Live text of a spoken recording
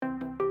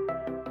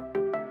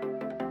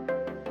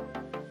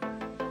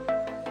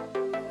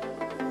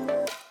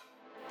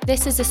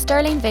This is a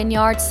Sterling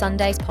Vineyard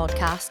Sundays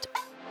podcast.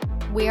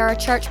 We are a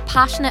church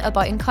passionate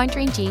about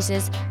encountering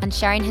Jesus and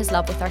sharing his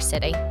love with our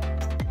city.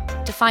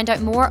 To find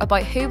out more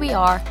about who we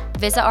are,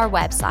 visit our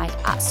website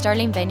at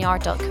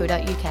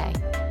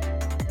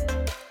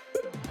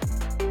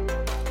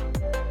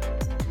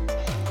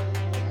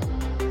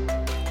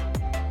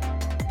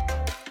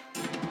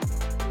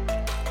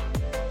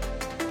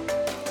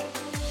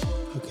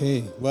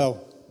Okay,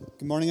 well,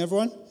 good morning,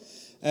 everyone.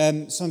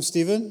 So I'm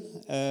Stephen.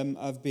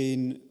 I've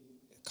been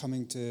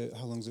coming to,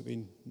 how long has it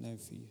been now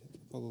for you?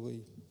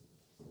 Probably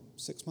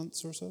 6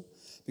 months or so.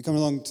 Been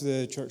coming along to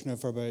the church now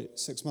for about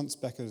 6 months.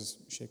 Becca's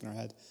shaking her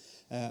head.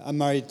 I'm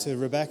married to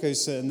Rebecca,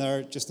 who's sitting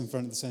there just in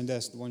front of the sound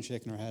desk, the one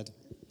shaking her head.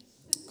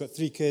 Got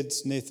 3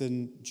 kids,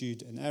 Nathan,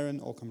 Jude, and Erin,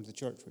 all coming to the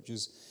church, which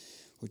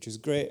is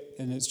great.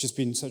 And it's just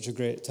been such a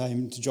great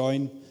time to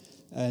join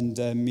and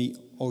meet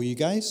all you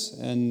guys.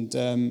 And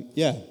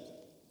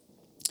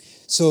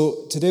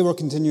So today we're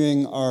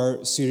continuing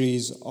our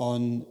series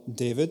on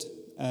David,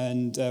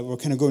 and we're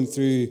kind of going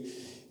through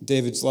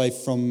David's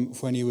life from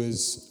when he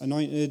was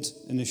anointed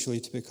initially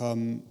to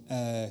become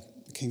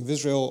king of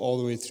Israel, all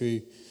the way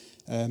through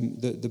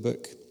the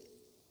book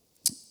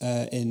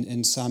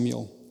in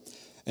Samuel.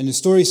 And the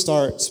story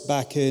starts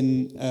back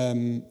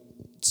in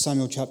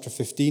Samuel chapter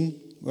 15,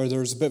 where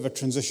there's a bit of a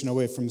transition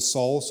away from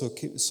Saul. So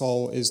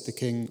Saul is the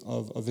king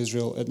of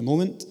Israel at the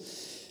moment.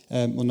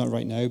 Well, not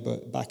right now,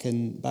 but back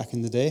in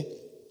the day.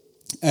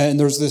 And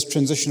there's this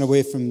transition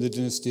away from the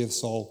dynasty of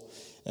Saul.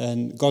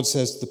 And God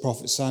says to the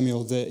prophet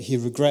Samuel that he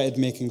regretted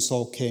making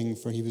Saul king,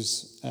 for he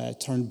was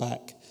turned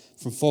back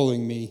from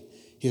following me.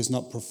 He has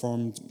not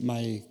performed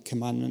my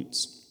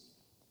commandments.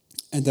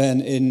 And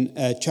then in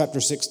chapter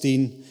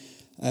 16,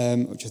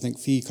 which I think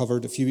Fee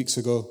covered a few weeks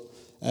ago,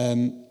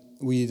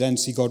 we then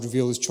see God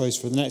reveal his choice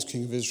for the next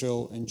king of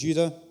Israel and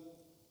Judah,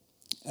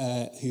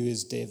 who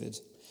is David.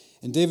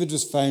 And David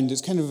was found, it's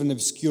kind of an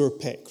obscure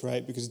pick,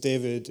 right? Because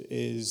David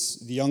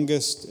is the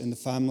youngest in the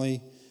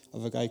family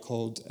of a guy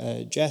called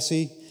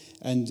Jesse,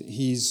 and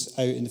he's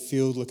out in the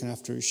field looking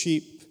after his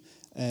sheep,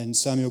 and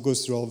Samuel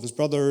goes through all of his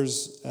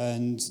brothers,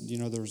 and,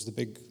 there's the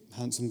big,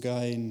 handsome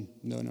guy, and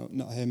no,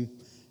 not him,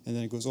 and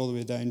then it goes all the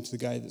way down to the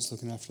guy that's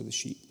looking after the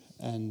sheep,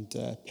 and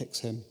picks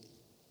him.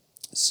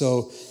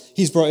 So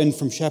he's brought in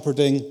from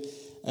shepherding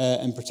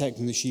and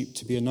protecting the sheep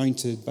to be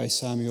anointed by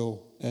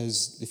Samuel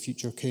as the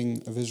future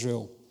king of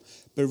Israel.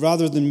 But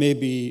rather than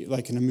maybe,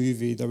 like in a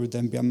movie, there would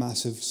then be a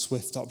massive,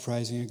 swift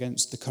uprising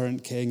against the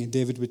current king and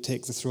David would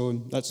take the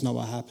throne, that's not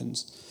what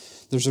happens.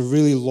 There's a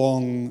really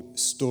long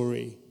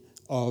story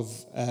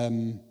of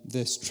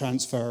this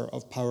transfer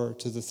of power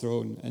to the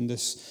throne, and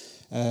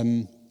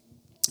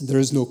there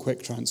is no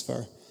quick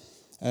transfer.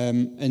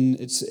 And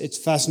it's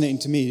fascinating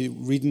to me,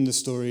 reading the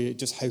story,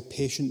 just how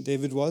patient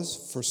David was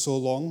for so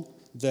long.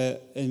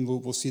 And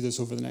we'll see this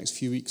over the next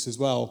few weeks as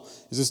well,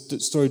 is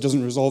this story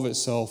doesn't resolve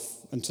itself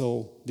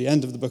until the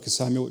end of the book of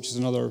Samuel, which is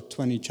another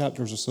 20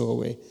 chapters or so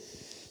away.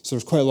 So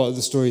there's quite a lot of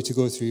the story to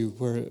go through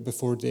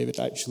before David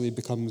actually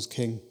becomes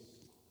king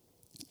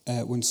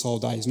when Saul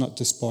dies. Not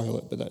to spoil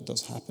it, but that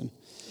does happen.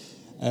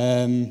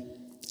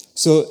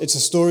 So it's a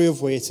story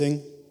of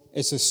waiting.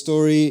 It's a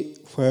story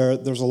where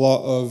there's a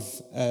lot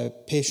of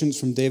patience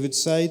from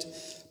David's side,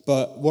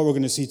 but what we're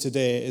going to see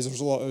today is there's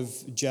a lot of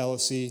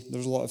jealousy,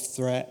 there's a lot of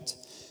threat,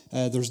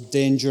 there's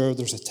danger,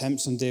 there's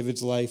attempts on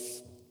David's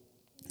life,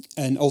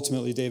 and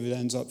ultimately David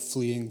ends up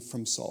fleeing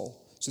from Saul.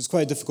 So it's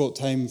quite a difficult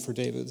time for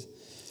David.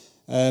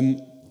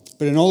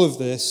 But in all of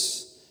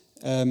this,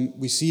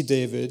 we see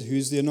David,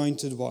 who's the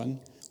anointed one.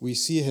 We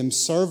see him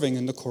serving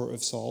in the court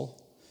of Saul.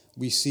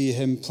 We see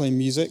him playing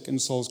music in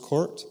Saul's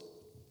court.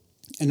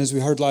 And as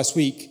we heard last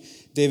week,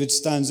 David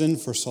stands in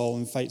for Saul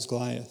and fights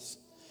Goliath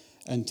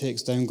and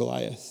takes down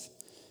Goliath.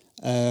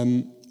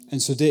 And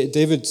so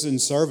David's in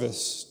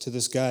service to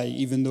this guy,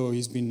 even though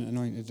he's been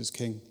anointed as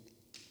king.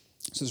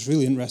 So it's a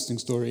really interesting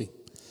story.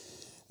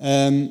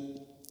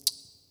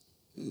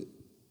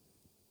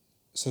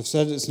 So I've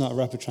said it's not a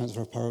rapid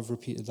transfer of power. I've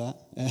repeated that.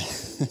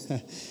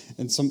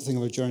 And something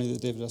of a journey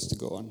that David has to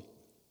go on.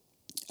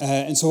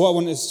 And so what I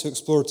want us to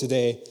explore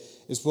today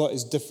is what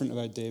is different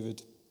about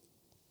David.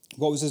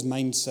 What was his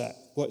mindset?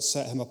 What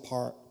set him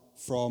apart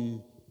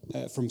from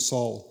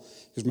Saul?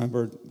 Because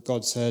remember,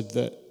 God said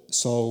that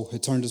Saul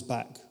had turned his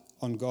back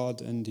on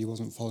God and he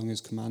wasn't following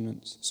his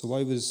commandments. So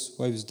why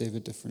was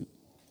David different?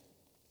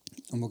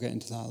 And we'll get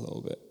into that a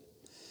little bit.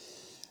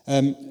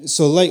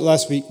 So like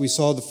last week, we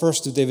saw the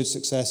first of David's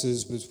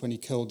successes was when he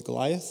killed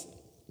Goliath.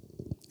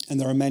 And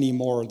there are many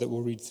more that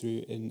we'll read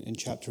through in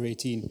chapter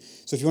 18.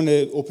 So if you want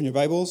to open your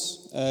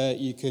Bibles,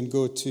 you can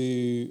go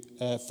to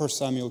 1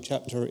 Samuel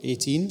chapter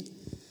 18.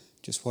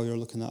 Just while you're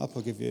looking that up,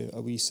 I'll give you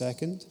a wee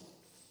second.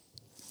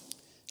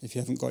 If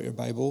you haven't got your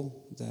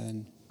Bible,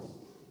 then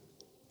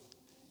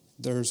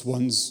there's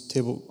one's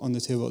on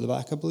the table at the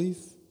back, I believe.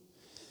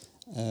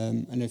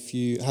 And if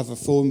you have a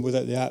phone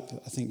without the app,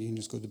 I think you can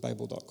just go to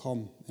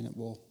bible.com and it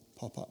will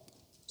pop up.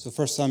 So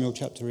 1 Samuel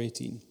chapter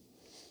 18.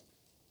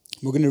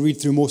 We're going to read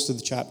through most of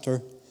the chapter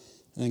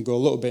and then go a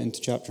little bit into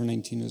chapter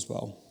 19 as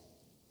well.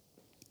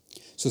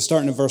 So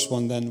starting at verse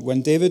 1 then.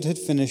 When David had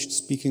finished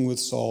speaking with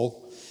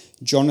Saul,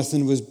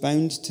 Jonathan was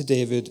bound to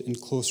David in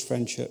close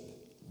friendship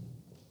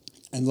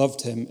and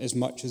loved him as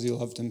much as he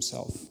loved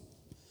himself.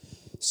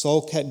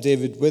 Saul kept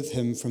David with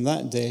him from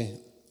that day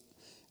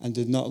and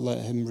did not let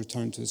him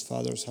return to his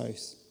father's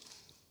house.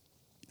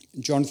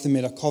 Jonathan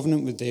made a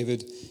covenant with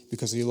David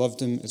because he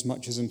loved him as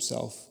much as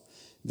himself.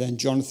 Then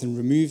Jonathan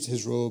removed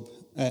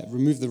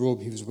the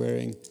robe he was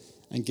wearing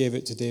and gave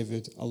it to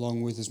David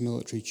along with his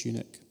military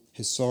tunic,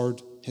 his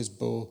sword, his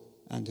bow,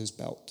 and his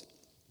belt.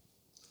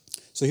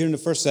 So here in the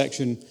first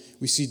section,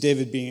 we see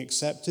David being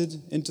accepted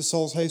into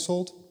Saul's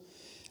household.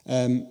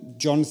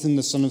 Jonathan,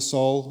 the son of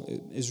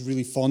Saul, is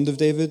really fond of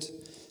David,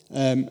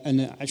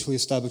 and it actually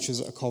establishes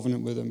a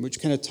covenant with him,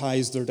 which kind of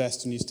ties their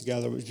destinies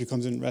together, which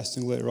becomes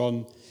interesting later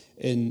on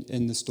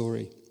in the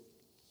story.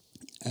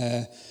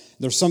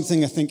 There's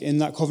something, I think, in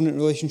that covenant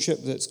relationship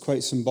that's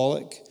quite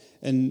symbolic,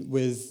 and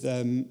with,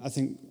 I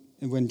think,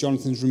 when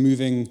Jonathan's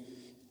removing,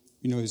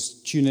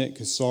 his tunic,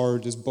 his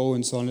sword, his bow,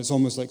 and so on, it's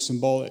almost like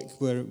symbolic,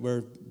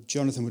 where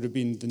Jonathan would have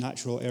been the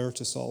natural heir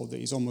to Saul, that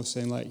he's almost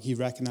saying, like, he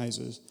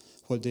recognizes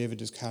what David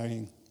is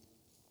carrying.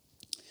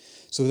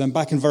 So then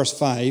back in verse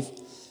 5,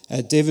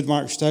 David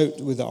marched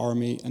out with the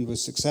army and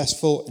was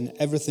successful in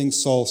everything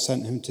Saul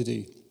sent him to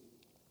do.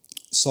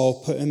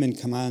 Saul put him in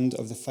command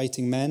of the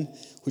fighting men,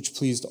 which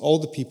pleased all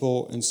the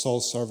people and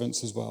Saul's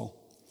servants as well.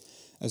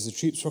 As the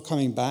troops were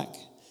coming back,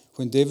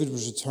 when David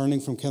was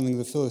returning from killing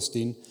the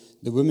Philistine,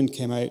 the women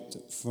came out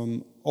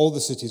from all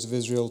the cities of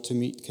Israel to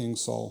meet King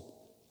Saul,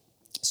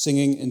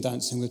 singing and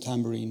dancing with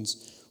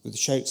tambourines, with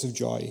shouts of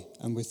joy,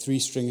 and with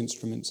 3-string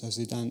instruments. As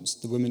they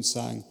danced, the women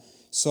sang,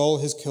 "Saul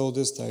has killed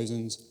his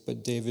thousands,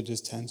 but David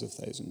his tens of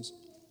thousands."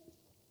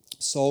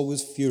 Saul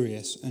was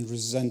furious and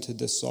resented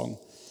this song.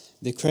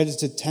 "They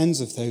credited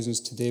tens of thousands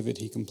to David,"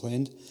 he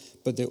complained,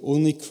 "but they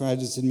only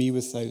credited me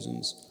with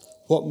thousands.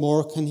 What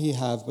more can he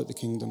have but the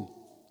kingdom?"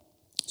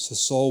 So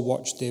Saul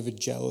watched David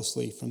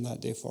jealously from that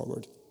day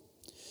forward.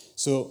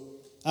 So,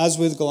 as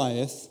with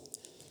Goliath,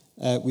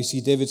 we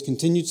see David's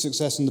continued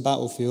success in the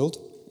battlefield,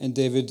 and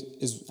David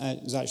is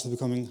actually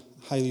becoming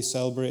highly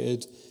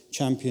celebrated,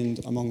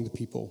 championed among the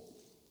people.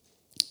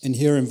 And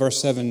here in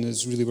verse 7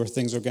 is really where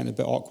things are getting a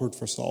bit awkward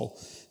for Saul,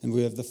 and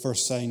we have the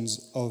first signs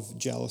of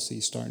jealousy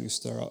starting to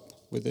stir up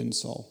within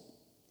Saul,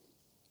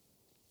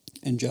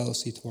 and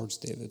jealousy towards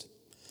David.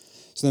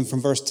 So then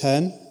from verse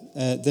 10,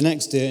 the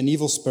next day an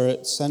evil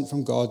spirit sent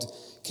from God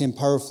came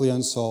powerfully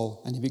on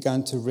Saul, and he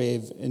began to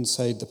rave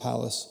inside the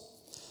palace.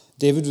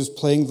 David was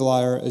playing the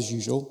lyre as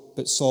usual,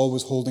 but Saul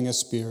was holding a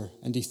spear,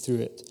 and he threw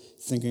it,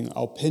 thinking,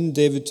 "I'll pin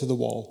David to the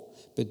wall,"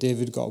 but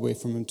David got away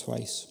from him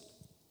twice.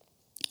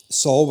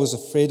 Saul was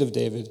afraid of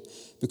David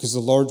because the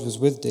Lord was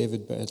with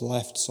David but had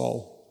left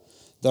Saul.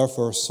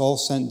 Therefore Saul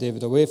sent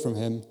David away from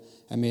him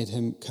and made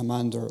him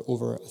commander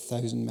over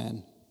 1,000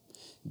 men.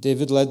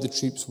 David led the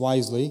troops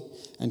wisely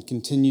and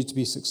continued to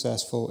be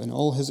successful in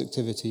all his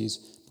activities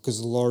because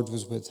the Lord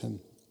was with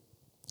him.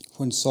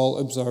 When Saul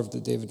observed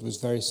that David was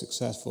very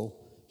successful,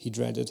 he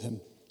dreaded him.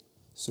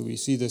 So we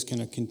see this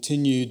kind of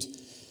continued,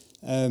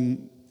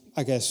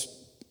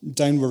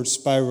 downward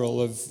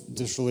spiral of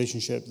this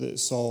relationship that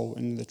Saul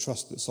and the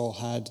trust that Saul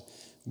had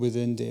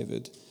within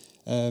David.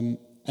 And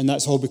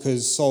that's all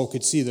because Saul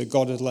could see that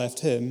God had left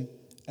him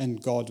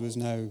and God was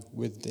now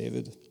with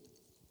David.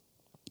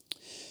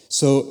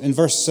 So in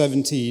verse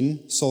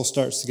 17, Saul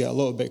starts to get a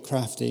little bit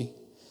crafty,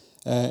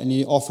 and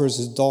he offers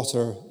his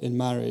daughter in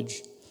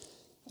marriage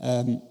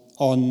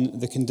on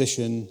the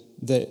condition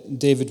that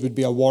David would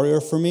be a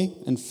warrior for me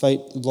and fight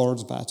the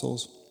Lord's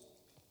battles.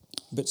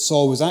 But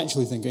Saul was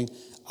actually thinking,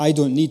 I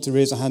don't need to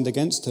raise a hand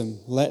against him.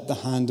 Let the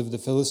hand of the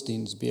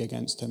Philistines be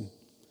against him.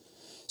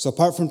 So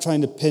apart from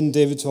trying to pin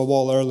David to a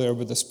wall earlier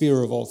with a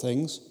spear of all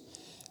things,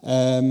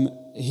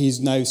 he's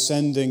now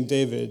sending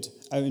David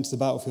out into the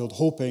battlefield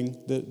hoping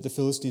that the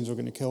Philistines are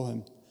going to kill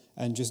him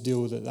and just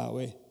deal with it that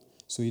way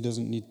so he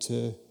doesn't need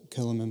to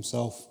kill him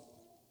himself.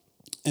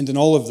 And in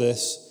all of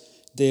this,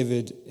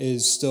 David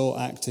is still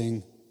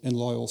acting in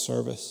loyal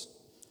service.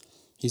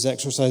 He's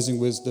exercising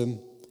wisdom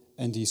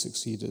and he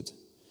succeeded,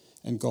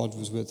 and God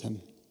was with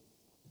him.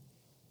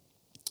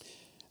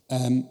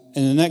 In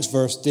the next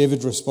verse,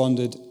 David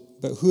responded,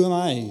 "But who am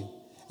I,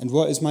 and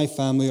what is my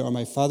family or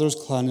my father's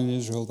clan in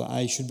Israel that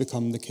I should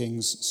become the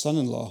king's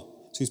son-in-law?"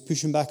 So he's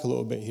pushing back a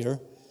little bit here,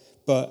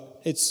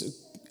 but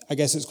I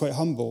guess it's quite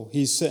humble.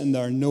 He's sitting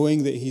there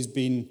knowing that he's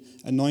been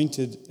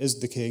anointed as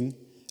the king,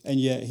 and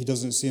yet he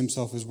doesn't see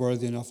himself as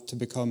worthy enough to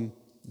become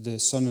the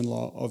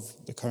son-in-law of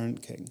the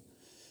current king.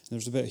 And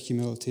there's a bit of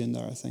humility in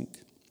there, I think.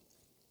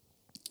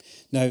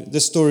 Now,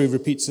 this story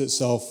repeats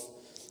itself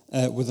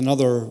with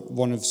another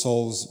one of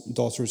Saul's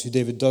daughters who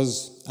David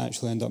does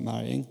actually end up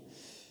marrying.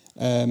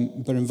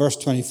 But in verse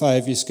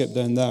 25, you skip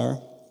down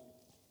there,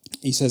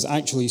 he says,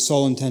 actually,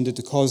 Saul intended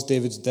to cause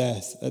David's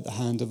death at the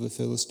hand of the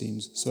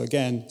Philistines. So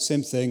again,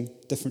 same thing,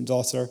 different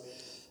daughter,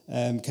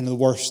 kind of the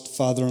worst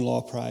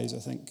father-in-law prize, I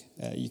think,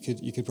 you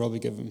could probably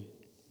give him.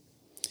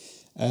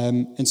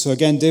 And so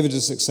again, David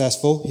is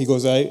successful. He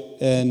goes out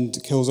and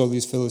kills all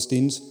these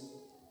Philistines.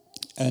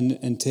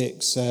 and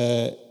takes,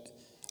 I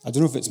don't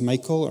know if it's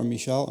Michael or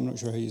Michal, I'm not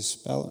sure how you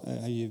spell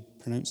it, how you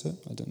pronounce it,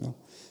 I don't know.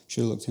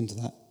 Should have looked into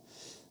that.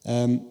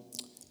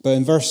 But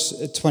in verse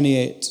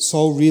 28,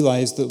 Saul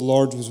realized that the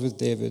Lord was with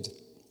David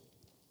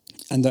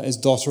and that his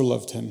daughter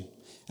loved him,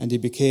 and he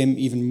became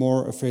even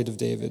more afraid of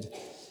David.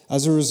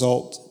 As a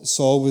result,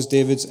 Saul was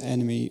David's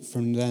enemy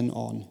from then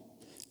on.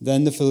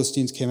 Then the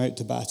Philistines came out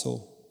to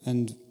battle,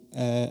 and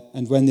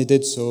when they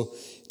did so,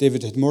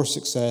 David had more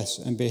success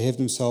and behaved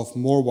himself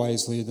more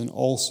wisely than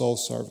all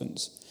Saul's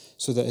servants,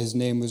 so that his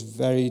name was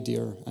very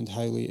dear and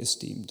highly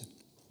esteemed.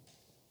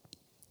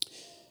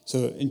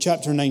 So in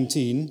chapter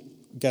 19,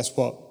 guess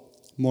what?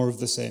 More of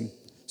the same.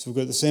 So we've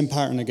got the same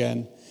pattern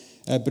again,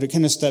 but it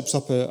kind of steps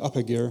up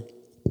a gear.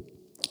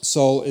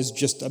 Saul is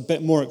just a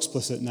bit more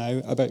explicit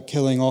now about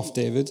killing off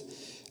David.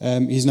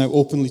 He's now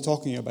openly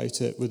talking about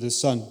it with his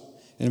son.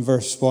 In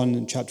verse 1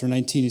 in chapter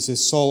 19, he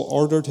says, Saul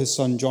ordered his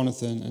son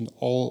Jonathan and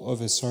all of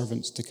his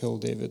servants to kill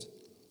David.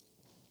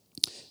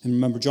 And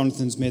remember,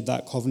 Jonathan's made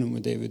that covenant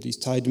with David. He's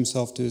tied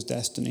himself to his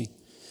destiny.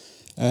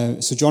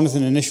 So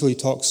Jonathan initially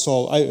talks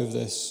Saul out of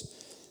this.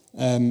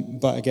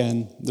 But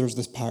again, there's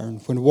this pattern.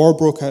 When war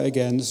broke out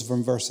again, this is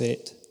from verse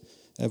 8.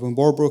 When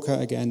war broke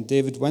out again,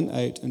 David went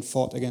out and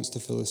fought against the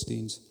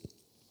Philistines.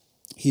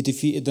 He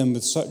defeated them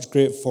with such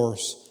great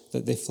force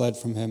that they fled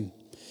from him.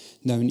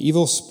 Now an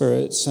evil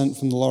spirit sent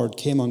from the Lord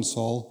came on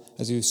Saul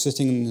as he was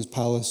sitting in his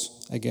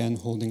palace, again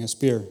holding a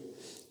spear.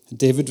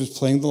 David was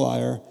playing the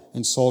lyre,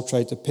 and Saul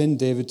tried to pin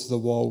David to the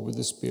wall with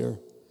the spear.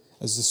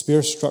 As the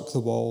spear struck the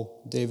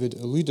wall, David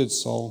eluded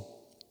Saul,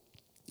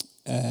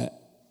 ran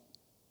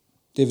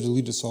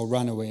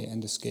away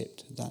and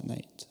escaped that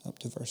night, up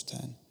to verse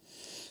 10.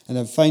 And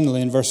then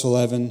finally, in verse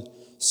 11,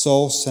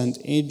 Saul sent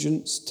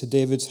agents to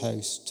David's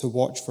house to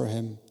watch for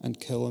him and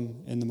kill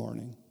him in the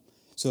morning.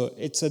 So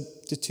it's a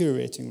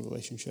deteriorating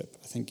relationship,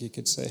 I think you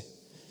could say.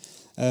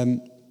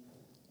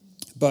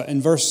 But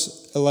in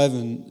verse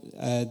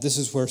 11, this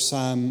is where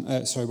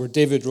where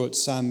David wrote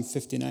Psalm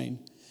 59,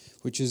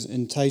 which is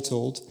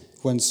entitled,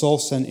 When Saul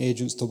Sent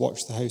Agents to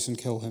Watch the House and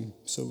Kill Him.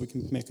 So we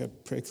can make a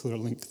pretty clear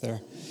link there.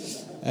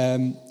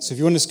 So if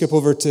you want to skip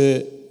over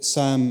to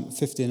Psalm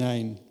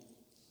 59,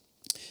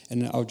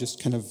 and I'll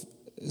just kind of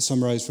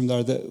summarize from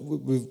there that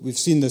we've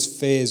seen this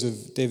phase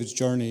of David's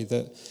journey,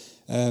 that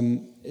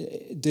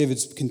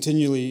David's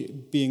continually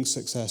being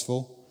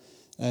successful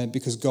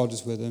because God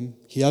is with him.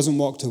 He hasn't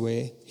walked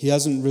away. He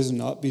hasn't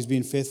risen up. He's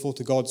been faithful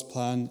to God's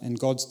plan and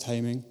God's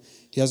timing.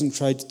 He hasn't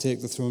tried to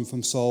take the throne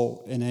from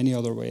Saul in any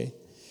other way.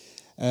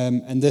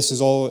 And this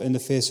is all in the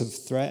face of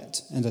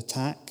threat and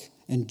attack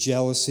and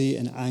jealousy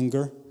and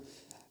anger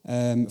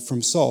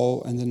from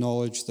Saul and the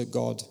knowledge that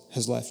God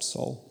has left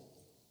Saul.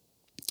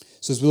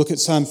 So as we look at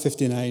Psalm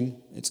 59,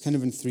 it's kind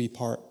of in three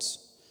parts.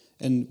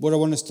 And what I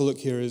want us to look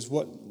here is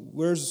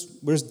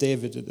where's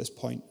David at this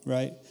point,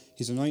 right?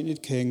 He's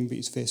anointed king, but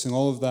he's facing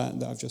all of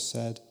that I've just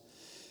said.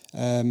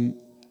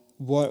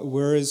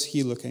 Where is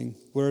he looking?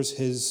 Where is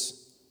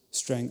his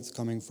strength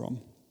coming from?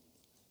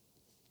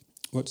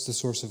 What's the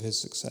source of his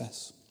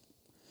success?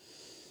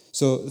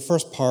 So the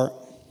first part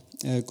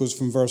goes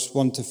from verse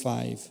 1 to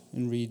 5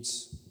 and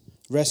reads,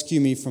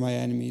 Rescue me from my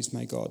enemies,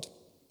 my God.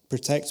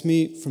 Protect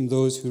me from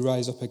those who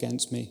rise up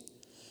against me.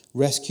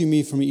 Rescue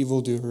me from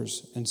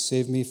evildoers and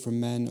save me from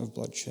men of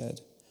bloodshed.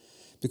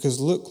 Because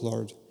look,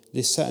 Lord,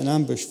 they set an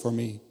ambush for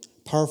me.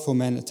 Powerful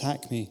men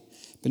attack me,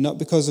 but not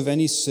because of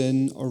any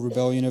sin or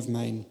rebellion of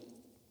mine.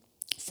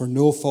 For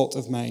no fault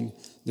of mine,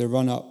 they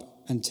run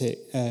and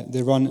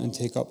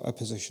take up a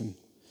position.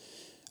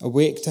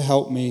 Awake to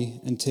help me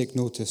and take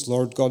notice,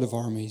 Lord God of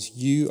armies.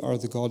 You are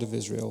the God of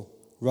Israel.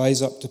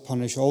 Rise up to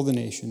punish all the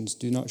nations.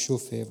 Do not show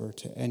favor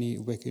to any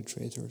wicked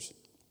traitors.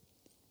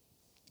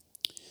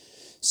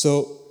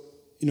 So,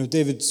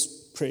 David's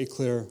pretty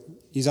clear.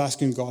 He's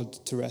asking God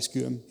to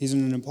rescue him. He's in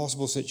an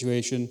impossible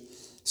situation.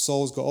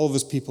 Saul's got all of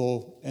his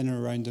people in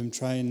and around him,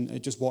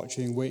 just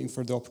watching, waiting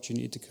for the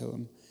opportunity to kill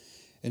him.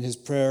 And his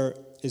prayer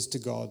is to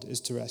God,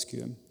 is to rescue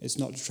him. It's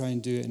not to try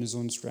and do it in his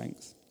own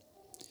strength.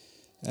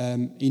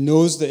 He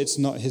knows that it's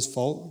not his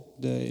fault.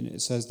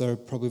 It says there,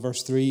 probably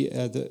verse 3,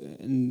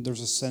 and there's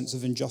a sense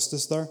of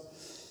injustice there,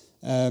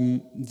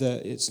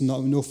 that it's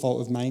no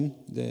fault of mine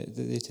that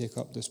they take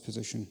up this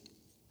position.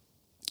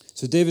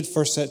 So David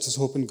first sets his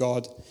hope in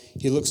God.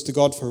 He looks to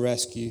God for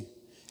rescue,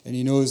 and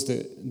he knows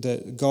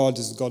that God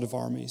is the God of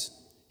armies.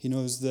 He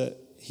knows that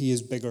he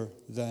is bigger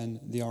than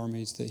the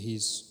armies that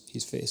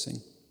he's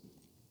facing.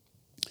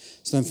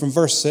 So then from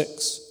verse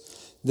 6,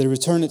 they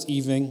return at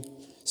evening,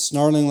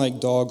 snarling like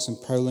dogs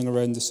and prowling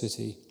around the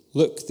city.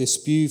 Look, they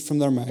spew from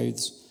their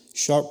mouths,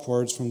 sharp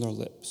words from their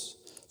lips,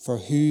 for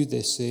who,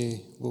 they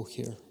say, will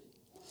hear.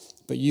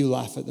 But you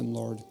laugh at them,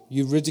 Lord.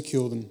 You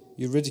ridicule them.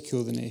 You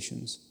ridicule the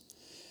nations.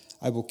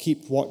 I will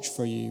keep watch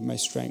for you, my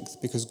strength,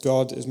 because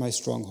God is my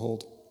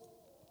stronghold.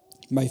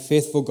 My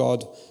faithful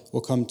God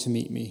will come to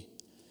meet me.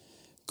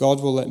 God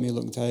will let me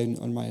look down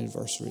on my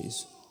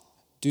adversaries.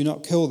 Do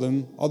not kill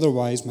them,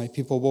 otherwise my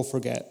people will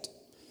forget.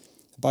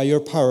 By your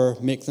power,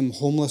 make them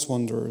homeless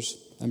wanderers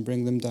and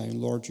bring them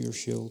down, Lord, your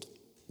shield.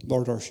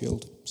 Lord our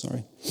shield,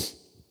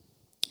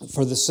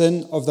 For the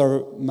sin of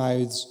their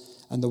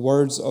mouths and the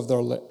words of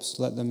their lips,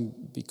 let them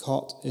be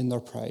caught in their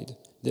pride.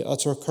 They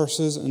utter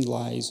curses and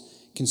lies.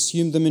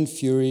 Consume them in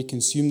fury,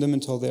 consume them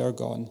until they are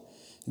gone.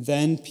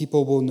 Then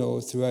people will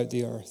know throughout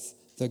the earth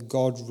that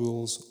God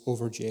rules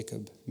over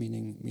Jacob,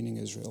 meaning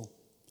Israel.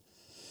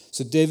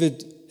 So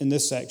David, in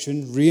this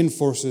section,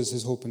 reinforces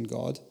his hope in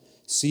God,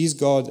 sees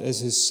God as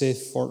his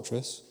safe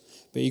fortress,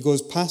 but he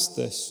goes past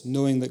this,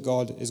 knowing that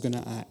God is going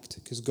to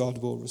act, because God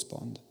will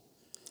respond.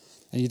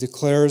 And he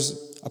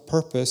declares a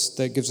purpose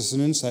that gives us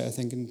an insight, I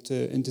think,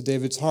 into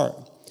David's heart.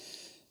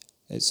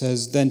 It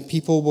says, then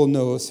people will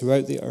know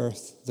throughout the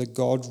earth that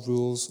God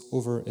rules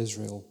over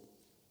Israel.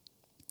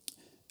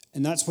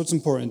 And that's what's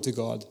important to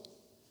God.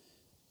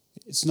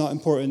 It's not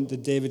important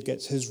that David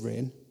gets his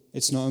reign.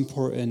 It's not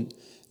important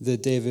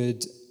that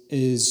David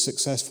is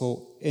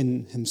successful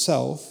in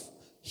himself.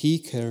 He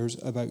cares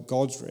about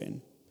God's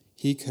reign.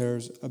 He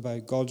cares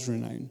about God's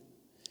renown.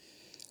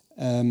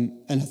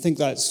 And I think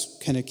that's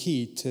kind of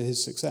key to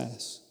his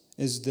success,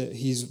 is that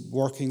he's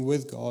working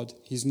with God.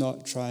 He's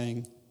not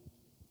trying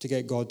to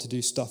get God to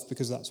do stuff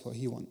because that's what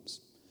he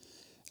wants.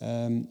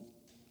 And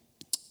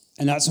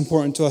that's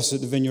important to us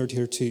at the Vineyard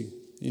here too.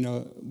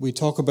 We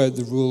talk about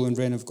the rule and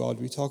reign of God.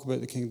 We talk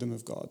about the kingdom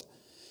of God.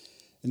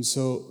 And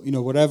so,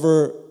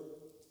 whatever,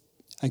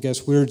 I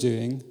guess, we're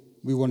doing,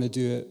 we want to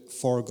do it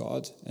for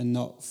God and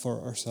not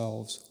for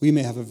ourselves. We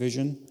may have a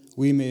vision.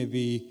 We may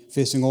be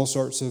facing all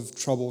sorts of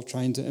trouble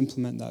trying to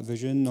implement that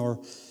vision, or,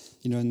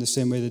 in the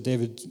same way that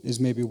David is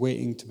maybe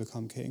waiting to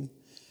become king.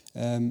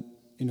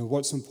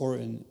 What's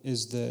important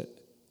is that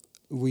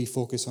we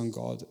focus on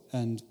God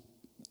and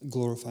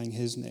glorifying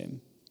his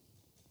name.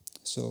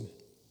 So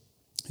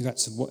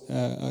that's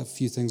a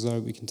few things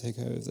that we can take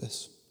out of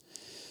this.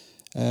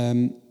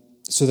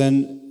 So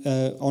then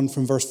on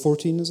from verse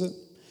 14, is it?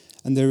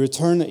 And they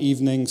return at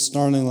evening,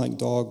 snarling like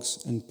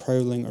dogs and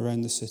prowling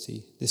around the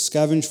city. They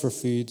scavenge for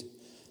food.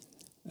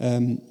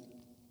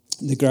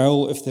 They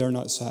growl if they are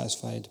not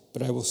satisfied.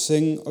 But I will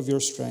sing of your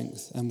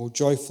strength and will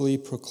joyfully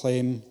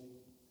proclaim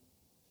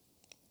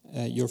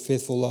your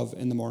faithful love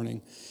in the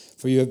morning.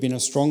 For you have been a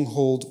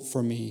stronghold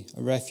for me,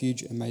 a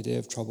refuge in my day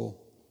of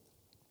trouble.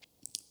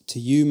 To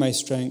you, my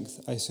strength,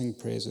 I sing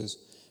praises,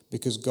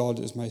 because God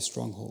is my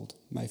stronghold,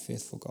 my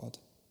faithful God.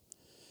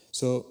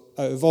 So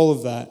out of all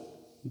of that,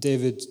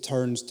 David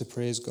turns to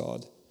praise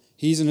God.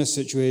 He's in a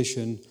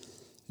situation,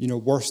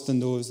 worse than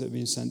those that have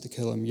been sent to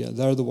kill him. Yet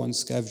they're the ones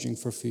scavenging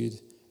for food.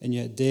 And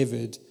yet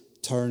David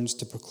turns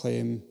to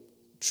proclaim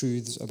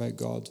truths about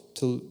God,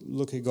 to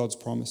look at God's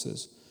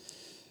promises.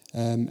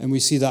 And we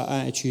see that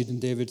attitude in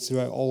David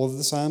throughout all of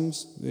the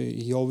Psalms.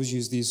 He always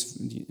uses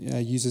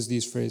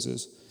these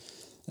phrases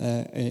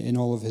in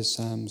all of his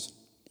Psalms.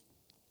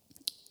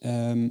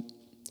 That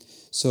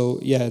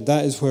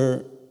is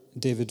where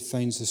David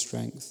finds his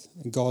strength.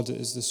 And God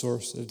is the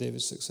source of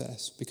David's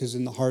success, because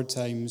in the hard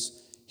times,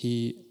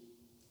 he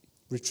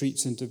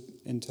retreats into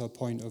a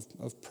point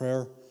of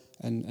prayer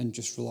and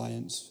just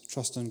reliance,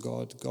 trust on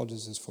God. God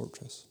is his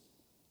fortress.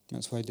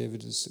 That's why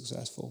David is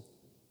successful.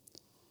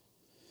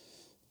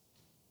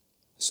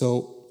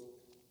 So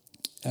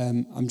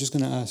I'm just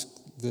going to ask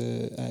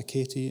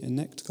Katie and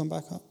Nick to come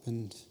back up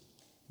and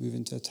move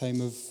into a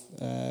time of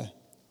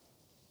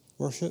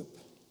worship.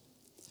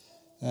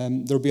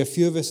 There'll be a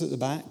few of us at the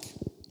back,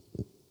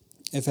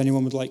 if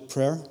anyone would like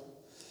prayer.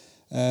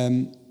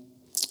 And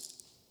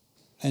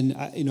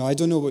I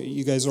don't know what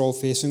you guys are all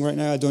facing right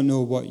now. I don't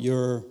know what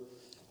you're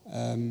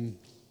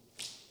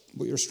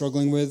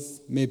struggling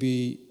with.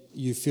 Maybe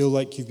you feel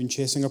like you've been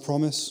chasing a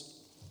promise.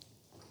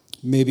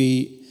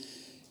 Maybe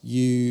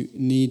you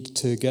need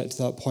to get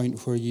to that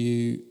point where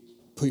you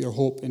put your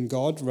hope in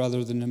God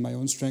rather than in my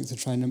own strength to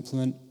try and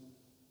implement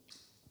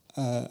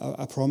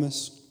a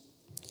promise.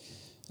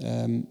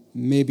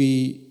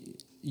 Maybe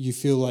you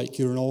feel like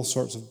you're in all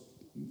sorts of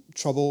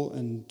trouble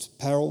and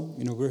peril.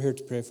 We're here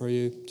to pray for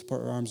you, to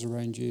put our arms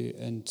around you,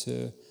 and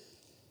to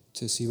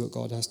see what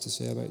God has to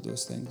say about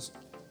those things.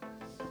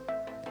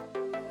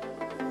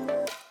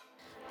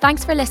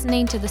 Thanks for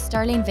listening to the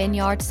Stirling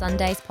Vineyard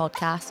Sundays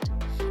podcast.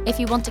 If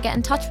you want to get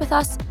in touch with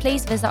us,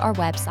 please visit our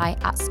website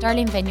at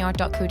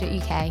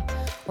stirlingvineyard.co.uk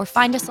or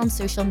find us on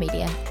social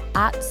media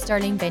at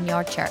Stirling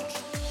Vineyard Church.